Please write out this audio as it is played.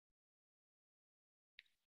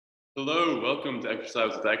Hello, welcome to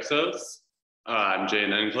Exercise with Exos. I'm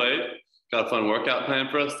Jayden. Got a fun workout plan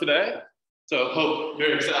for us today. So hope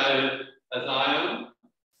you're excited as I am.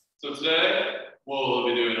 So today we'll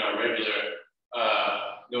be doing our regular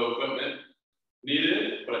no equipment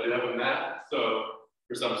needed, but I do have a mat. So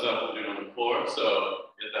for some stuff we'll do it on the floor. So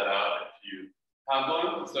get that out if you have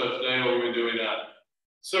one. So today we're going to be doing a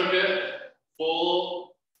circuit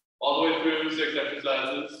full all the way through 6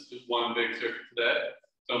 exercises, just one big circuit today.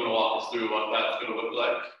 So I'm going to walk us through what that's going to look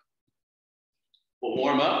like. We'll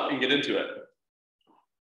warm up and get into it.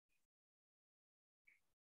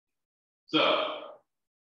 So,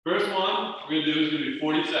 first one we're going to do is going to be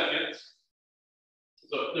 40 seconds.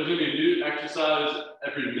 So there's going to be a new exercise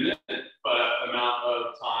every minute, but the amount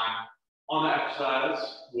of time on the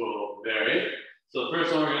exercise will vary. So the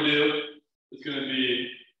first one we're going to do is going to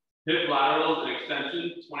be hip laterals and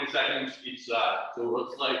extension, 20 seconds each side. So it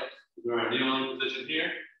looks like we're in our kneeling position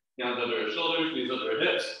here. Hands under our shoulders, knees under our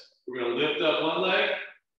hips. We're going to lift up one leg.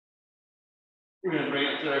 We're going to bring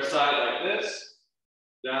it to our side like this.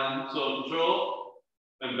 Down, slow control,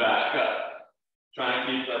 and back up. Try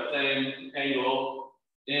and keep that same angle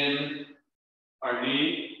in our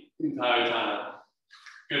knee the entire time.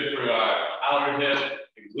 Good for our outer hip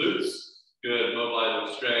and glutes. Good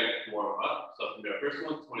mobilizing strength, warm up. So that's going to be our first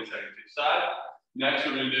one, 20 seconds each side. Next,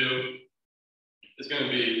 we're going to do is going to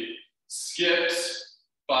be skips,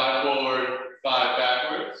 5 forward, 5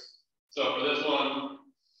 backwards. So for this one,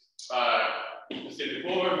 just skip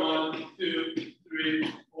forward, 1, 2,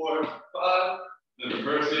 3, 4, 5. Then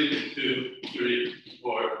reversing, 2, 3,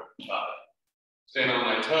 4, 5. Staying on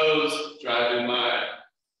my toes, driving my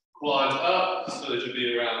quads up, so they should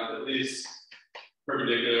be around at least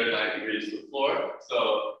perpendicular 90 degrees to the floor.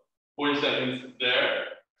 So 40 seconds there.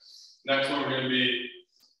 Next one, we're going to be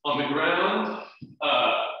on the ground,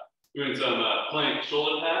 doing some plank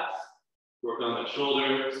shoulder taps. Work on that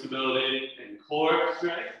shoulder stability and core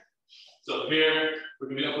strength. So here, we're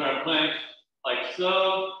going to be up in our plank like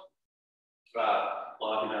so.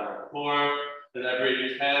 Blocking down our core. And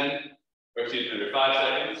every 10, or excuse me, every 5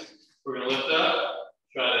 seconds, we're going to lift up,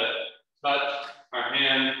 try to touch our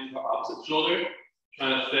hand to our opposite shoulder,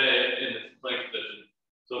 trying to stay in this plank position.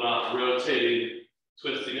 So not rotating,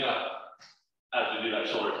 twisting up as we do that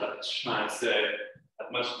shoulder touch. Trying to stay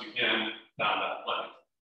as much as we can down that plank.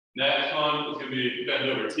 Next one is going to be bend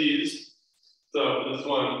over tees. So for this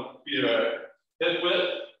one, be our hip width.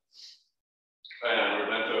 And we're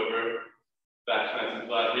bent over, back nice and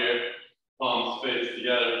flat here. Palms face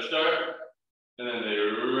together to start. And then they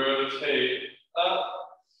rotate up,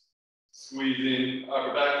 squeezing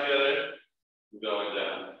upper back together, and going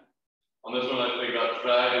down. On this one, I think about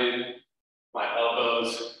driving my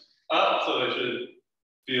elbows up, so they should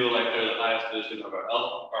feel like they're the highest position of our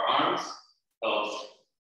arms. Helps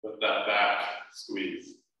with that back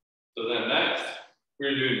squeeze. So then next,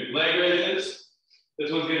 we're doing leg raises.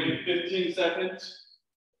 This one's going to be 15 seconds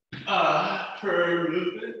per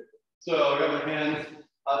movement. So I got my hands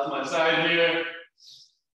out to my side here.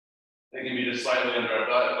 They can be just slightly under our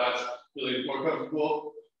butt if that's really more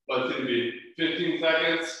comfortable. But it's going to be 15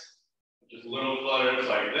 seconds, just little flutters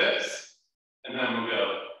like this. And then we'll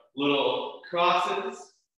go little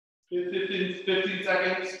crosses, 15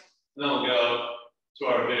 seconds. And then we'll go to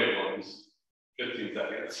our big ones, 15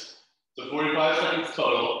 seconds. So 45 seconds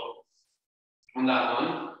total on that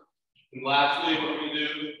one. And lastly, what we're going to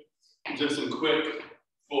do is just some quick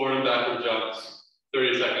forward and backward jumps,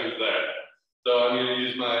 30 seconds there. So I'm going to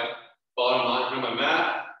use my bottom line for my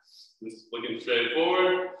mat, just looking straight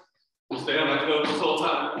forward. Just stay on my toes this whole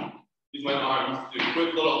time. Use my arms to do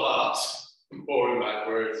quick little hops forward and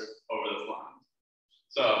backwards over this line.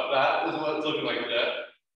 So that is what it's looking like today.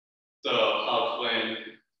 So I'll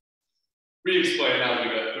re-explain how we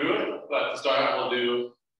go through it. But to start out, we'll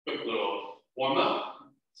do a quick little warm-up.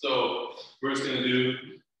 So we're just going to do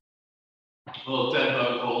a little dead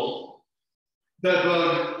bug hold. Dead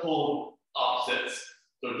bug hold opposites.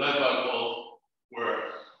 So dead bug hold, we're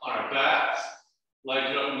on our backs, legs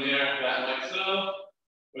are up in the air, back like so.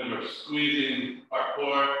 Then we're squeezing our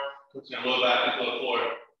core, pushing our low back into the floor,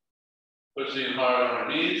 pushing hard on our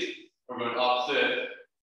knees. We're going opposite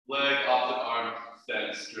leg, opposite arm,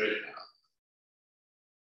 stand straight out.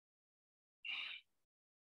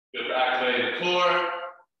 Good for activating the core,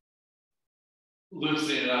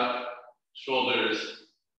 loosening up shoulders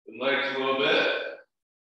and legs a little bit.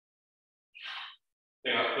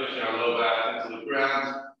 Pushing our low back into the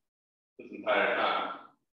ground this entire time.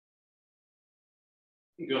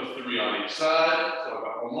 Go 3 on each side, so I've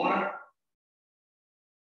got one more.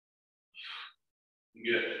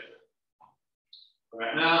 Good. All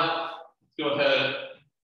right, now, let's go ahead,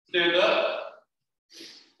 stand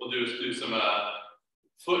just do some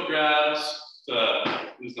foot grabs to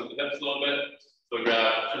loosen up the hips a little bit. So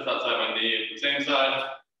grab just outside my knee at the same side,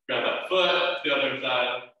 grab that foot to the other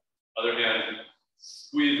side, other hand,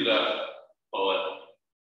 squeeze it up, pull it,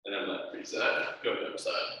 and then let reset, go to the other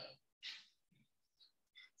side.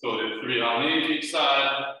 So we'll do 3 on each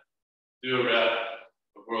side, do a rep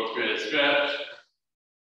of world's greatest stretch,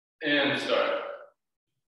 and start.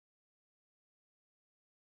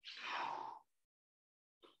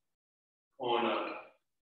 Pulling up.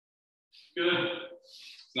 Good.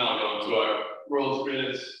 Now going to our world's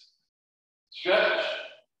greatest stretch.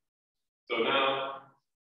 So now,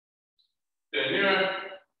 stand here,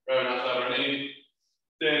 right outside our knee,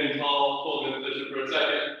 standing tall, hold in position for a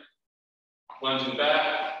second, lunging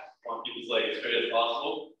back, want to keep this leg as straight as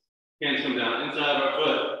possible. Hands come down inside of our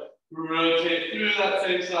foot, rotate through that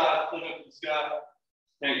same side, look up to the sky.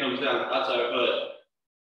 Hand comes down outside our foot,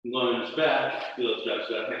 lunge back, feel a stretch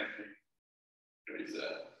that hamstring. Reset.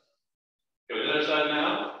 Go to the other side now.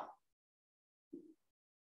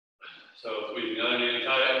 So squeezing the other knee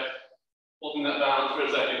tight, holding that balance for a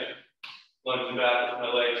second, lunging back with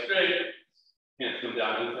my leg straight, hands come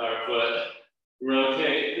down into our foot,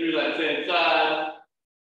 rotate through that same side,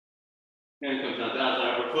 hand comes down to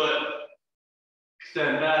outside of our foot,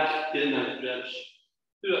 extend back, get in that stretch,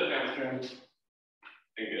 do that hamstring,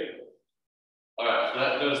 and good. All right, so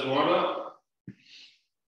that does the warm up.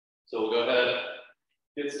 So we'll go ahead,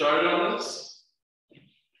 get started on this.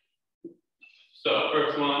 So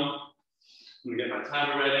first one, I'm gonna get my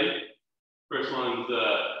timer ready. First one's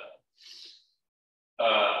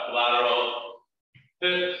lateral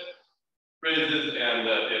hip raises and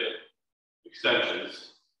hip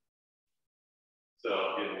extensions. So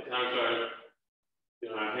getting the timer started,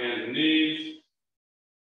 get on our hands and knees.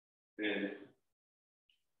 And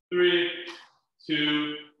 3,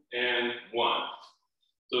 2, and 1.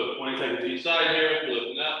 So 20 seconds each side here, we're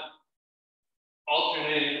lifting up,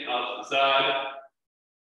 alternating out to the side,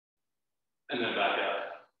 and then back out.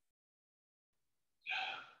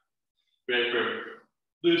 Great for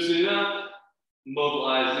loosening up,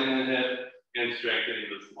 mobilizing the hip, and strengthening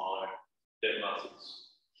the smaller hip muscles.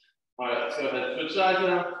 All right, let's go ahead and switch sides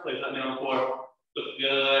now. Place that knee on the floor, flip the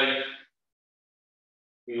other leg.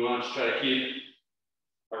 We want to try to keep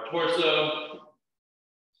our torso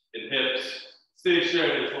and hips stay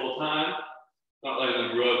straight this whole time, not letting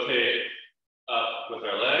them rotate up with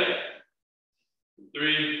our leg.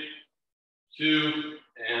 3, 2,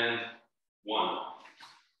 and 1.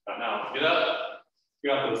 Right now, let's get up. We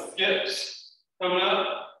got those skips coming up.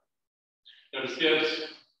 No skips,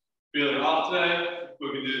 feeling off today.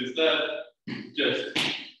 What we can do instead, just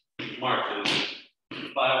marches.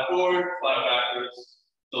 5 forward, 5 backwards,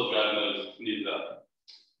 still driving those knees up.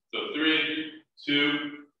 So 3,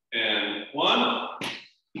 2, and 1.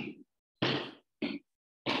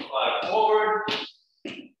 5 forward.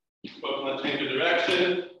 Both let's change the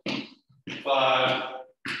direction. 5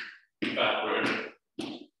 backward.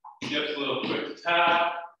 Skips a little quick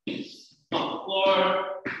tap on the floor.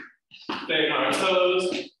 Staying on our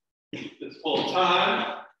toes. This full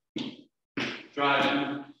time.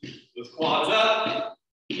 Driving those quads up.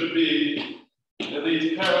 Should be at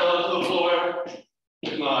least parallel to the floor,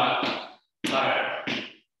 if not higher.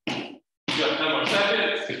 We got 10 more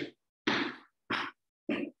seconds.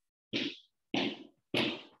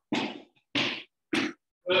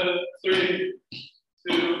 3,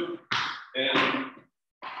 2, and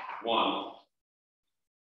 1.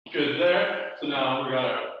 Good there. So now we got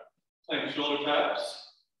our plank shoulder taps.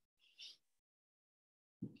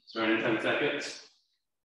 Starting in 10 seconds.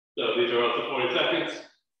 So these are also 40 seconds.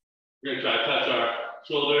 We're going to try to touch our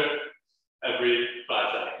shoulder every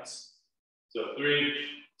 5 seconds. So 3,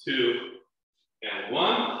 2, and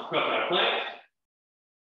 1. Prep our plank.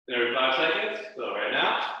 And every 5 seconds. So right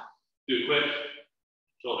now, do a quick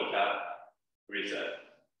shoulder tap, reset.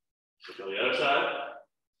 So go the other side.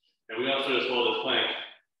 And we also just hold this plank.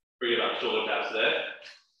 Forget about shoulder taps today.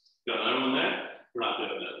 Got another one there. We're not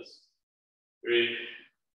doing those. 3,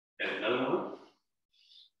 and another one.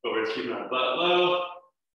 But we're just keeping our butt low.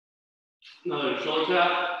 Another shoulder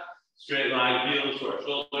tap. Straight line heels to our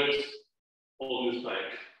shoulders. Hold this plank.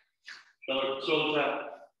 Shoulder tap.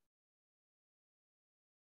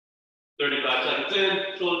 35 seconds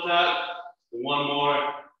in, shoulder tap. And one more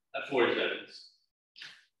at 40 seconds.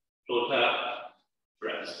 Shoulder tap,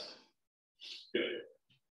 rest. Good.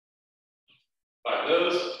 All right,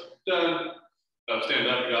 those done. Stand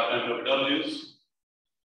up, we got bent over W's.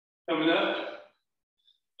 Coming up,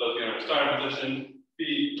 looking at our starting position,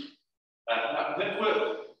 feet at hip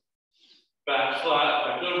width, back flat,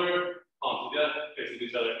 back over, palms together, facing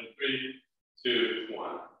each other in 3, 2,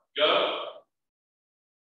 1. Go.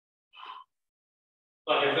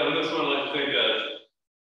 Like I said, on this one, I like to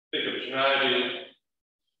think of driving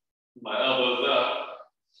my elbows up.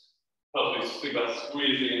 Helps me think about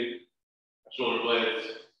squeezing my shoulder blades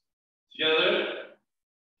together.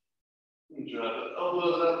 And drive the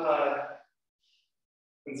elbows up high.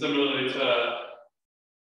 And similarly to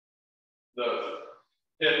those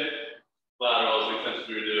hip laterals extensions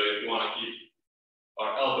we were doing, we want to keep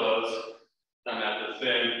our elbows done at the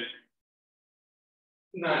same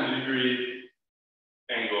 90-degree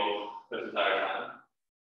angle this entire time.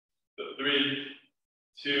 So 3,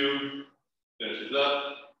 2, finishes up,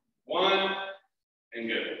 1, and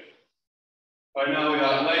good. All right, now we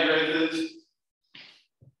got leg raises.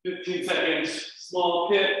 15 seconds, small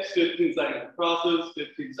kicks, 15 seconds crosses,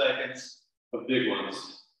 15 seconds of big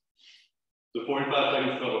ones. So 45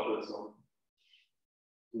 seconds total for this one.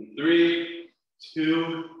 In 3,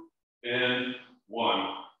 2, and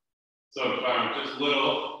 1. So if I'm just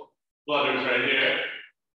little flutters right here,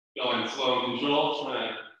 going slow and control, trying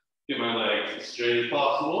to get my legs as straight as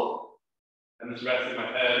possible, and just resting my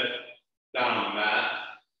head down on the mat.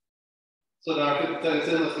 So now 50 seconds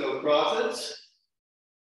in, let's go with crosses.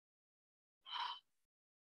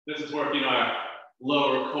 This is working our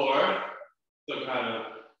lower core, so kind of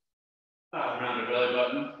around the belly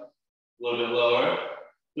button, a little bit lower.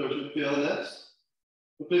 So we should feel this.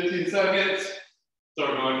 For 15 seconds. So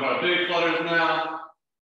we're going for our big flutters now.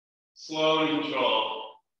 Slow and control.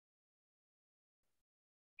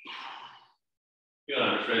 Good,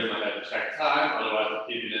 I'm just raising my head to check time, otherwise I'm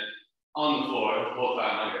keeping it on the floor the whole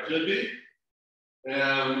time like I should be.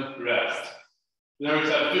 And rest. Now we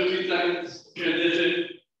just have 15 seconds transition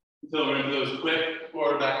until we're into those quick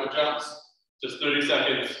forward backward jumps. Just 30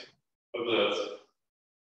 seconds of those.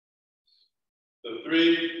 So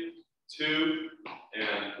 3, 2,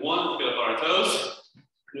 and 1. Let's get up on our toes.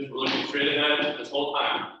 We're looking straight ahead this whole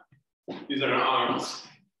time. These are our arms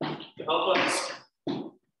to help us.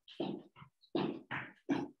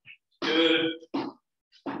 Good.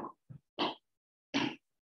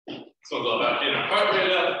 So it's all about getting our heart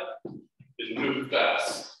rate up, just moving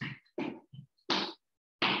fast. 10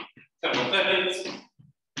 more seconds.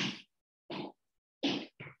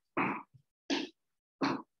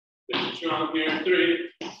 Finish strong here. 3,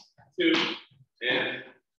 2, and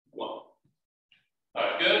 1. All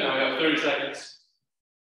right, good. Now we have 30 seconds.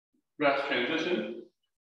 Rest transition.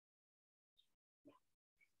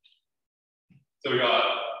 So we got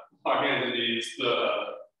our hands and knees, the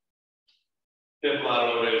hip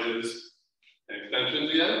lateral raises and extensions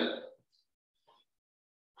again.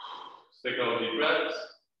 Just take all deep breaths.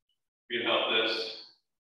 We can help this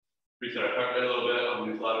reset our heart rate a little bit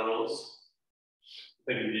on these laterals.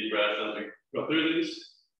 Taking deep breaths as we go through these.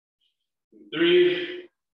 3,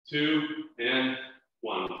 2, and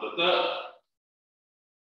 1. Lift up.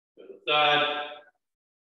 To the side.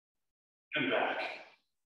 And back.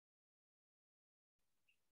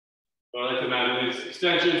 So I like to imagine these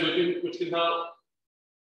extensions which can help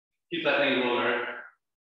keep that angle on our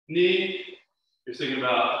knee. You're thinking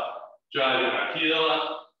about driving our heel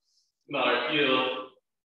up, about our heel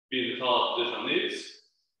being the tallest position on these.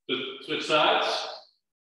 So switch sides.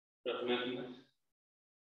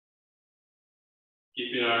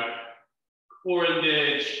 Keeping our core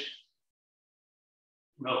engaged,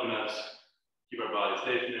 helping us keep our body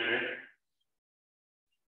stationary.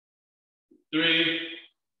 3,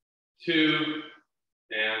 2,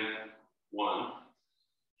 and 1.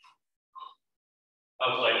 I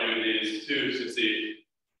was like doing these too to see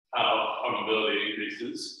how our mobility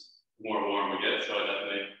increases the more warm we get. So I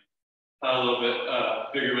definitely had a little bit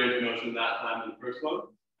bigger range of motion that time than the first one.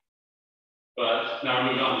 But now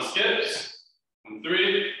we're moving on to skips.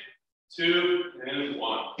 3, 2, and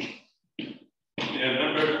 1. And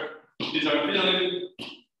remember, these aren't feeling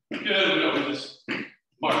good. We don't just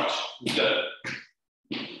march instead.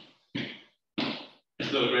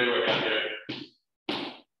 So great workout here.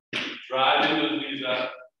 Driving those knees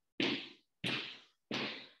up.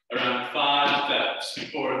 Around 5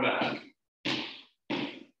 steps forward and back.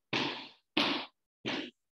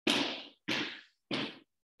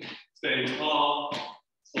 Staying tall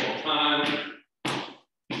this whole time.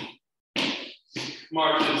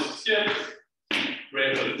 Marches, skips.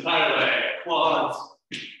 Great for the entire leg. Quads,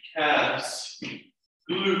 calves,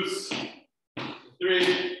 glutes.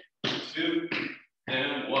 3, 2,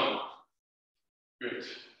 and 1. Great.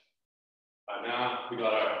 By now, we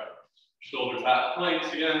got our shoulder tap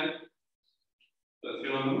planks again. Let's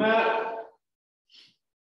get on the mat.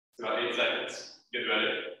 It's about 8 seconds. Get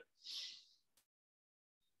ready.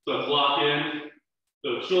 So let's lock in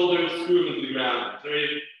those shoulders, screw them into the ground.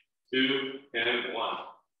 3, 2, and 1.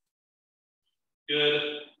 Good.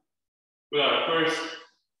 With our first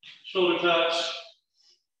shoulder touch,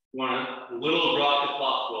 we want a little rock as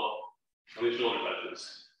possible on these shoulder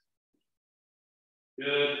touches.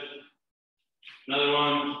 Good. Another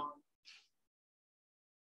one.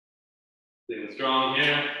 Staying strong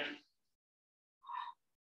here.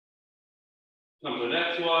 Come to the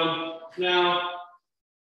next one. Now,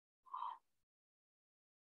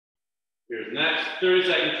 here's the next. 30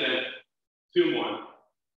 seconds in. 2 more.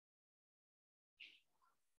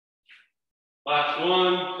 Last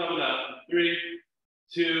one, coming up. 3,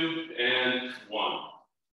 2, and 1.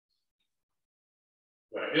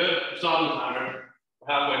 Very good. Stop the timer.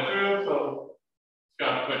 We're halfway through, so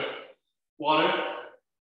grab a quick water.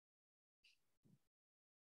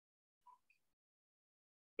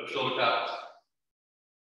 The shoulder taps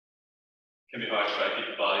can be hard to try to keep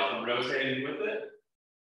the body from rotating with it,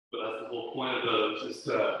 but that's the whole point of those, is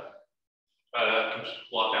to try to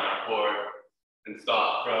lock down our core and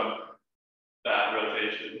stop from that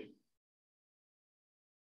rotation.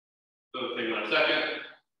 So let's take another second.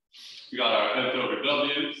 We got our bent over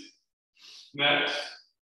W's. Next,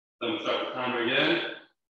 then we'll start the timer again.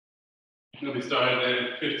 It'll be started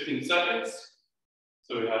in 15 seconds.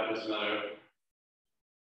 So we have just another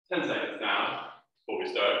 10 seconds now before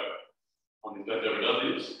we start on these bent over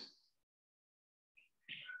W's.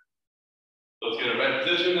 Let's get a right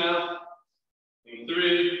position now. In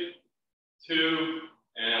 3, 2,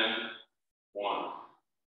 and 1.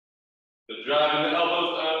 So driving the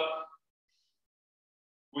elbows up,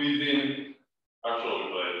 squeezing our shoulder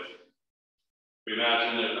blades. We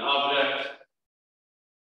imagine there's an object,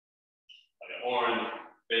 like an orange,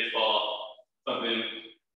 baseball, something,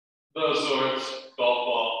 those sorts, golf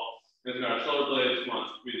ball. Using our shoulder blades, we want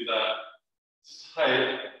to squeeze that as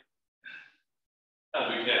tight as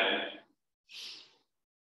we can.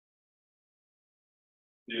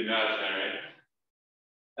 The imaginary,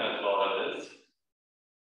 that's all that is.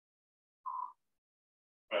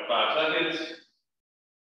 All right, 5 seconds.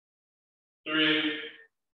 3,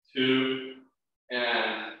 2,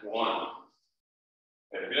 and 1.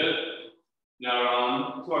 Very good. Now we're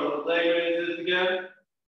on to our little leg raises again.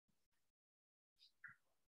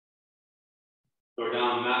 So we're down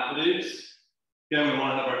on the mat for these. Again, we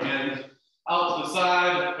want to have our hands out to the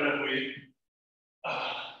side, but if we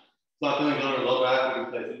not feeling good on our low back, we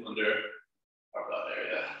can place it under our butt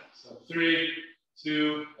area. So 3,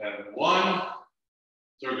 2, and 1.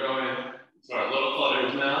 So we're going to our little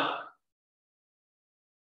flutters now.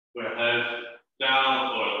 We're head down on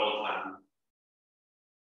the floor the whole time.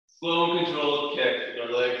 Slow and controlled kick with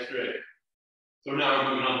our legs straight. So now we're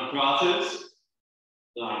moving on to crosses.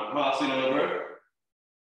 So I'm crossing over.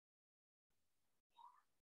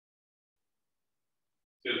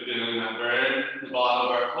 Just feeling that burn in the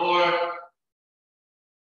bottom of our core.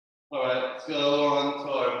 All right, let's go on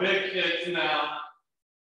to our big kicks now.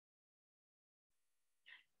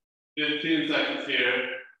 15 seconds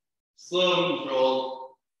here. Slow and controlled.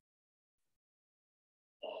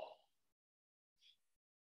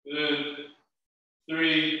 Good.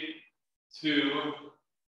 3, 2,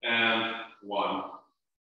 and 1. All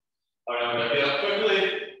right, I'm gonna get up quickly.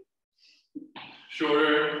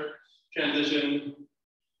 Shorter transition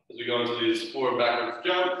as we go into these 4 backwards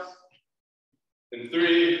jumps. In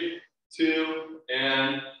 3, 2,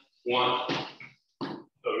 and 1. So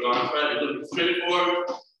we're going straight, we're looking straight forward,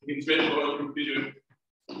 looking straight forward, looking forward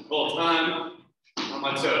the whole time on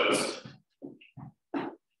my toes.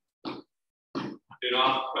 Get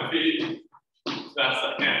off my feet as fast as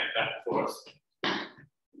I can, back and forth.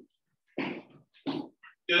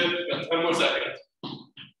 Good, got 10 more seconds.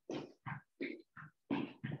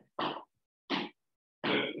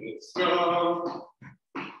 Strong.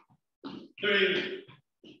 3,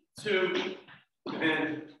 2,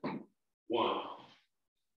 and 1.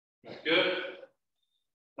 That's good.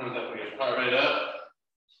 I'm definitely get your heart rate up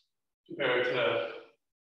compared to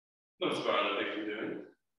most of our other things we're doing.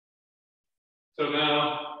 So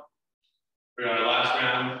now we're on our last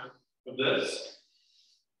round of this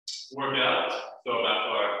workout. So back to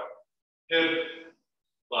our hip,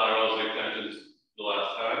 laterals, and extensions the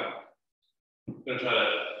last time. I'm going to try to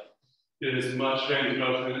get as much range of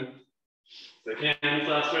motion as I can this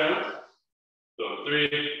last round. So 3,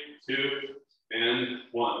 2, and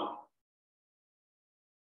 1.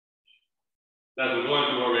 As we're going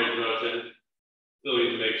through more range of motion, still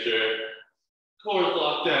need to make sure core is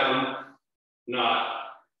locked down, not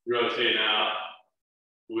rotate out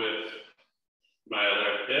with my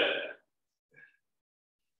other hip.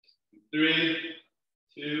 3,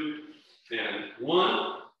 2, and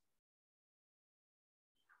 1.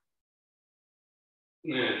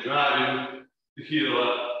 And then driving the heel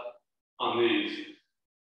up on these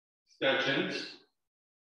extensions.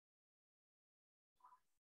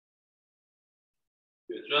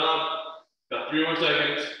 Good job. Got 3 more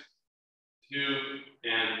seconds. 2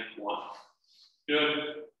 and 1. Good.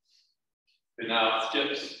 And now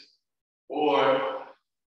skips or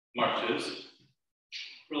marches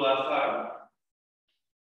for the last time.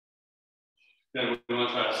 Then we want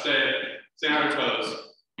to try to stay on our toes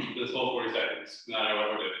this whole 40 seconds. No matter what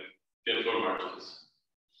we're doing. Skips or marches.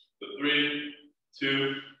 So 3,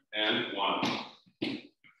 2, and 1.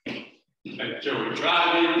 Make sure we're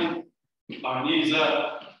driving our knees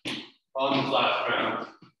up on this last round.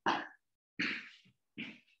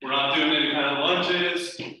 We're not doing any kind of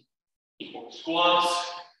lunges or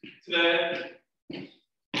squats today.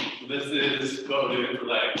 This is what we're doing for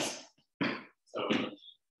legs. So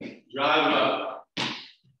drive up.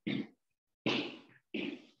 Get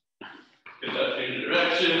that change of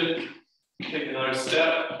direction. Take another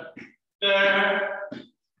step there.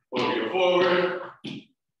 Over your forward.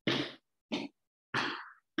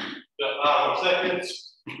 5 more seconds.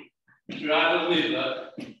 Drive those knees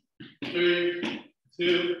up. 3,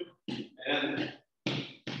 2, and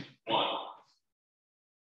 1.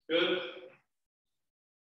 Good.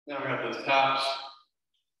 Now we have those taps.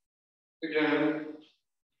 Again.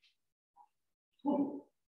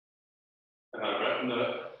 And I'm wrapping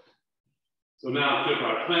up. So now flip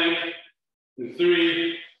our plank. In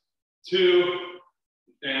 3, 2,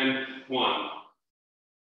 and 1.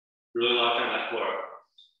 Really lock on that floor.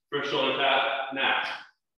 First shoulder tap, now.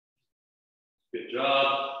 Good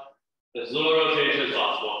job. As little rotation as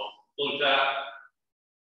possible. Shoulder tap.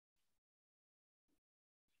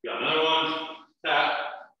 Got another one. Tap.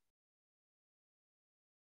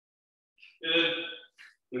 Good.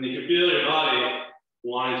 When you can feel your body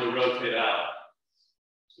wanting to rotate out.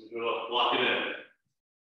 So we'll lock it in.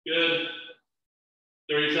 Good.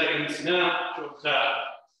 30 seconds now. Shoulder tap.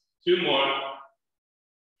 2 more.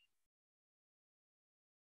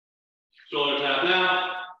 Shoulder tap now.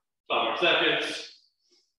 5 more seconds.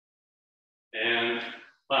 And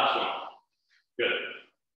last one. Good.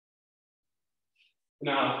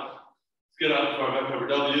 Now, let's get up for our back over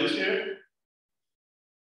W's here.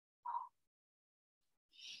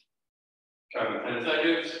 Count 10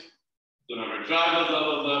 seconds. So remember, drive those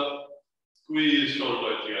elbows up. Squeeze shoulder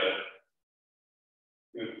blades together.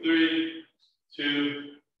 In 3,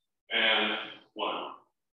 2, and 1.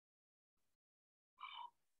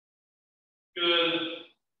 Good.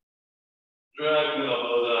 Drag the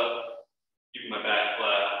elbows up. Keep my back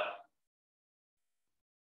flat.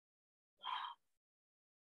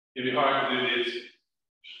 It'd be hard to do these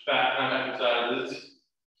back kind of exercises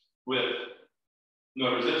with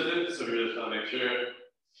no resistance, so we just want to make sure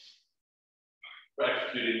we're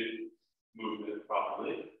executing movement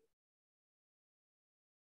properly.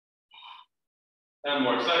 10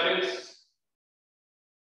 more seconds.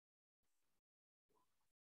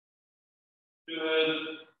 Good.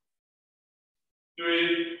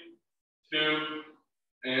 3, 2,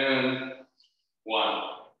 and 1.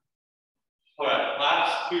 All right,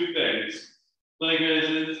 last 2 things. Leg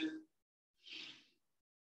raises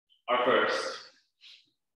are first.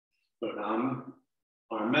 Put on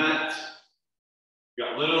our mat. We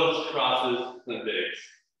got little crosses and bigs.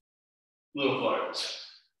 Little flutters.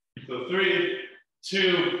 So 3,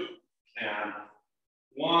 2, and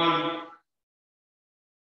 1.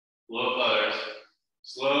 Little flutters.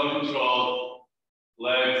 Slow and controlled.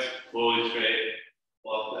 Legs fully straight.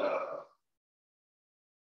 Locked out.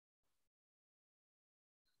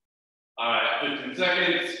 All right, 15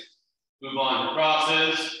 seconds. Move on to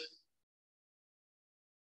crosses.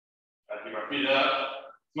 Try to keep our feet up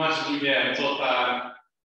as much as we can this whole time.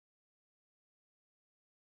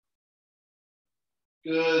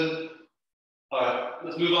 Good. All right,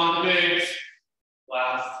 let's move on to bigs.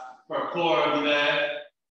 Last core of the day.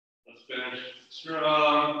 Let's finish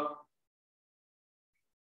strong.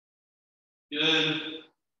 Good.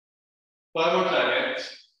 5 more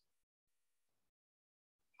seconds.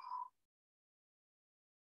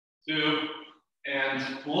 2, and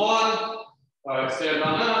 1. All right, stand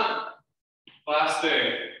on up. Last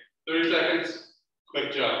thing. 30 seconds.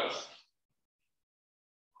 Quick jumps.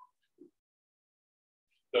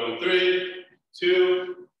 So 3,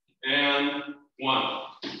 2, and 1.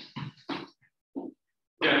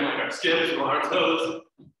 Again, like our skips from our toes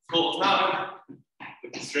the whole time.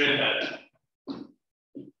 Looking straight ahead.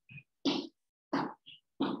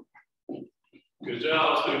 Good job.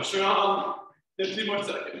 Let's finish strong. 15 more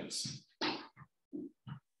seconds.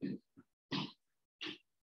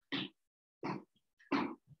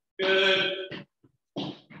 Good.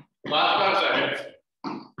 Last 5 seconds.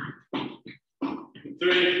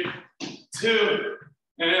 3, 2,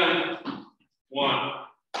 and 1,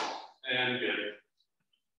 and good.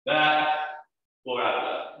 That will wrap it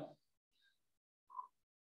up.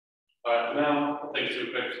 All right, now I'll take you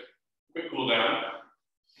to a quick cool down.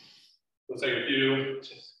 We'll take a few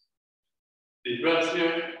just deep breaths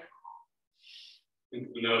here. Into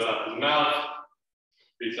the nose, out of the mouth.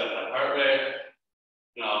 Reset that heart rate.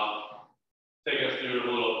 And I'll take us through a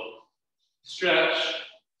little stretch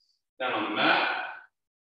down on the mat.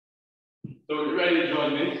 So when you're ready to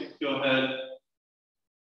join me, go ahead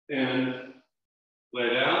and lay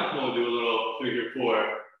down. We'll do a little figure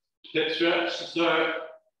 4 hip stretch to start.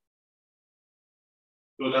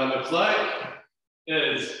 So what that looks like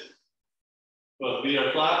is both feet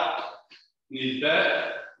are flat, knees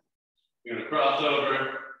bent. We're going to cross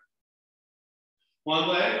over one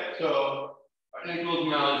leg, so our ankles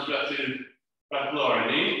now is resting right below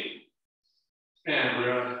our knee. And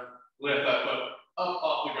we're going to lift that foot up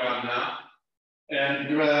off the ground now and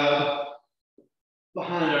grab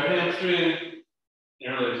behind our hamstring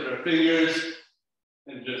and release our fingers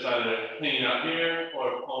and just either hanging out here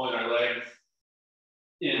or pulling our legs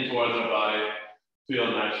in towards our body. Feel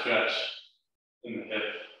a nice stretch in the hip.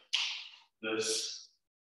 This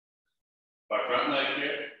our front leg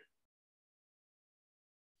here.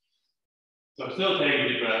 So I'm still taking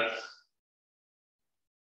deep breaths.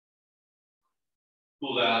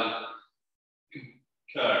 Cool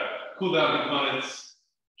down components,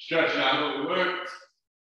 stretching out what we worked,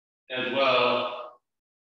 as well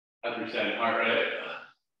as resetting heart rate.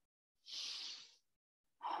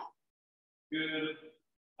 Good.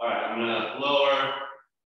 All right, I'm gonna lower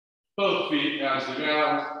both feet down to the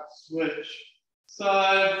ground, switch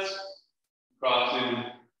sides, crossing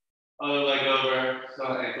other leg over,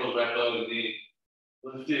 so ankles right below the knee,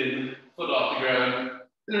 lifting foot off the ground,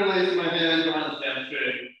 interlacing my hand behind the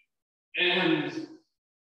hamstring, and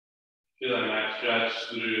feel a nice stretch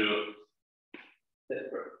through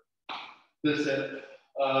this hip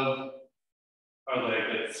of our leg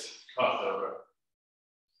that's crossed over.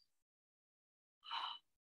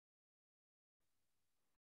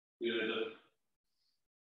 Good.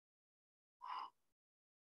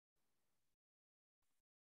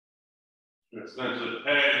 Let's mentally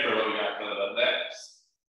prepare for what we got coming up next.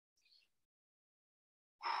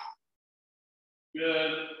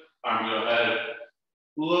 Good. Arm go ahead.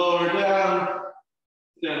 Lower down.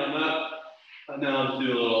 Stand on up. And now let's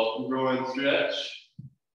do a little groin stretch.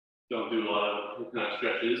 Don't do a lot of kind of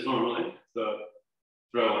stretches normally. So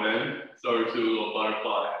throw it in. So we're doing a little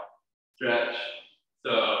butterfly stretch.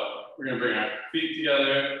 So we're going to bring our feet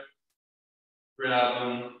together, grab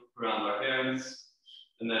them around our hands,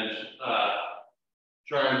 and then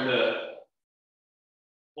trying to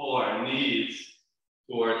pull our knees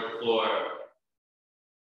towards the floor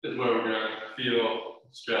is where we're going to feel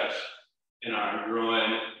stretch in our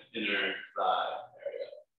groin, inner thigh area.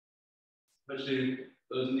 Pushing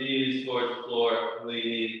those knees towards the floor,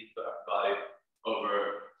 leaning our body over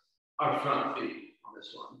our front feet on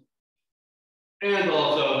this one. And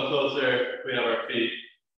also, the closer we have our feet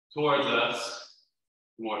towards us,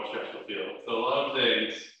 the more stretch we'll feel. So a lot of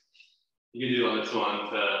things you can do on this one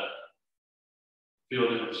to feel a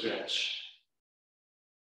different stretch.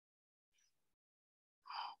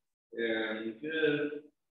 And good.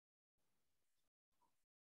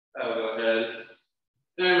 I'll go ahead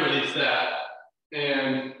and release that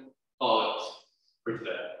and call it for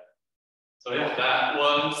today. So yeah, that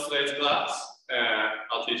was today's class. And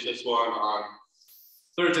I'll teach this one on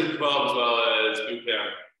Thursday to 12 as well as boot camp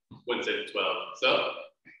Wednesday to 12. So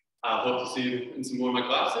I hope to see you in some more of my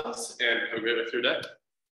classes and have a great rest of your day.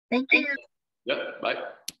 Thank you. Yep, bye.